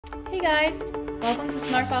Hey guys, welcome to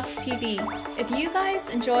SmartFoxTV. If you guys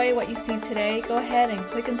enjoy what you see today, go ahead and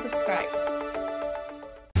click and subscribe.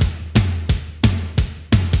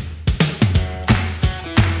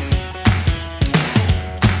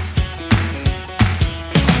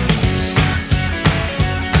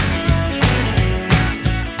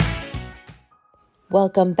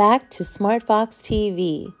 Welcome back to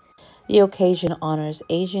SmartFoxTV. The occasion honors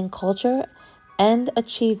Asian culture and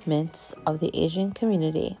achievements of the Asian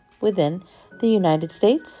community within the United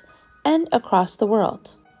States and across the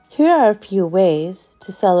world. Here are a few ways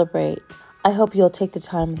to celebrate. I hope you'll take the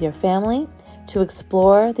time with your family to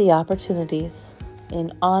explore the opportunities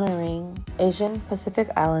in honoring Asian Pacific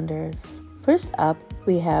Islanders. First up,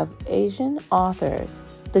 we have Asian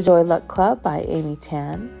authors. The Joy Luck Club by Amy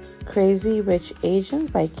Tan, Crazy Rich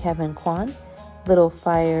Asians by Kevin Kwan, Little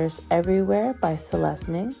Fires Everywhere by Celeste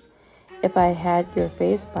Ning, If I Had Your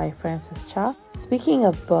Face by Francis Cha. Speaking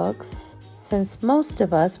of books, since most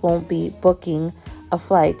of us won't be booking a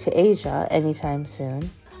flight to Asia anytime soon,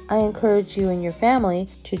 I encourage you and your family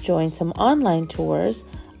to join some online tours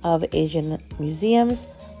of Asian museums,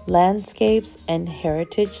 landscapes, and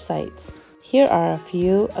heritage sites. Here are a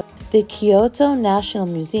few: the Kyoto National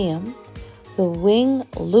Museum, the Wing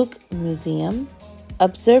Luk Museum,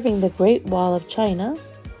 Observing the Great Wall of China,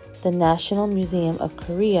 the National Museum of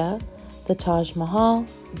Korea, the Taj Mahal,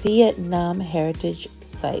 Vietnam heritage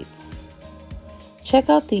sites. Check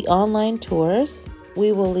out the online tours.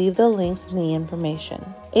 We will leave the links in the information.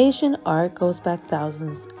 Asian art goes back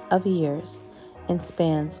thousands of years and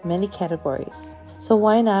spans many categories. So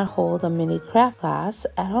why not hold a mini craft class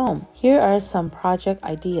at home? Here are some project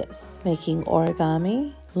ideas: making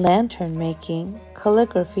origami, lantern making,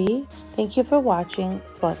 calligraphy. Thank you for watching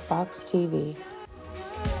SmartFoxTV.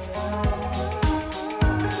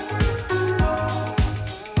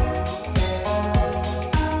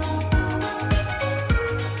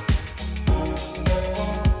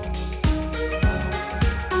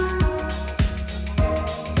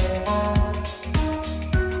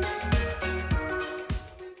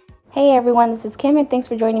 Hey everyone, this is Kim and thanks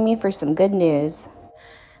for joining me for some good news.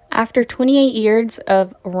 After 28 years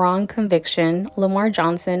of wrong conviction, Lamar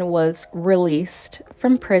Johnson was released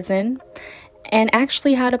from prison and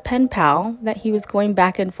actually had a pen pal that he was going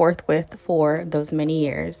back and forth with for those many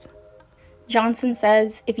years. Johnson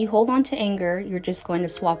says, if you hold on to anger, you're just going to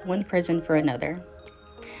swap one prison for another.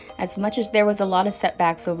 As much as there was a lot of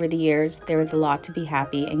setbacks over the years, there was a lot to be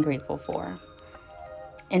happy and grateful for.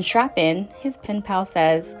 In Strap In, his pen pal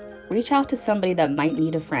says, reach out to somebody that might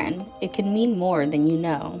need a friend. It can mean more than you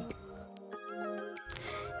know.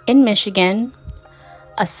 In Michigan,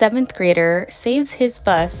 a 7th grader saves his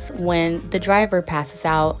bus when the driver passes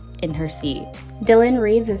out in her seat. Dylan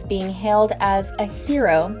Reeves is being hailed as a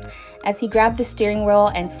hero as he grabbed the steering wheel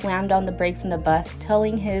and slammed on the brakes in the bus,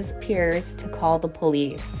 telling his peers to call the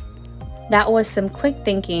police. That was some quick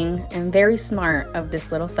thinking and very smart of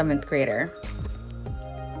this little 7th grader.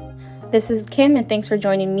 This is Kim, and thanks for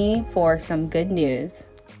joining me for some good news.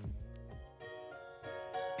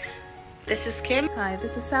 This is Kim. Hi,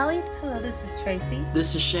 this is Sally. Hello, this is Tracy.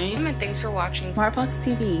 This is Shane. And thanks for watching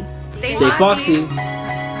SmartFoxTV. Stay foxy.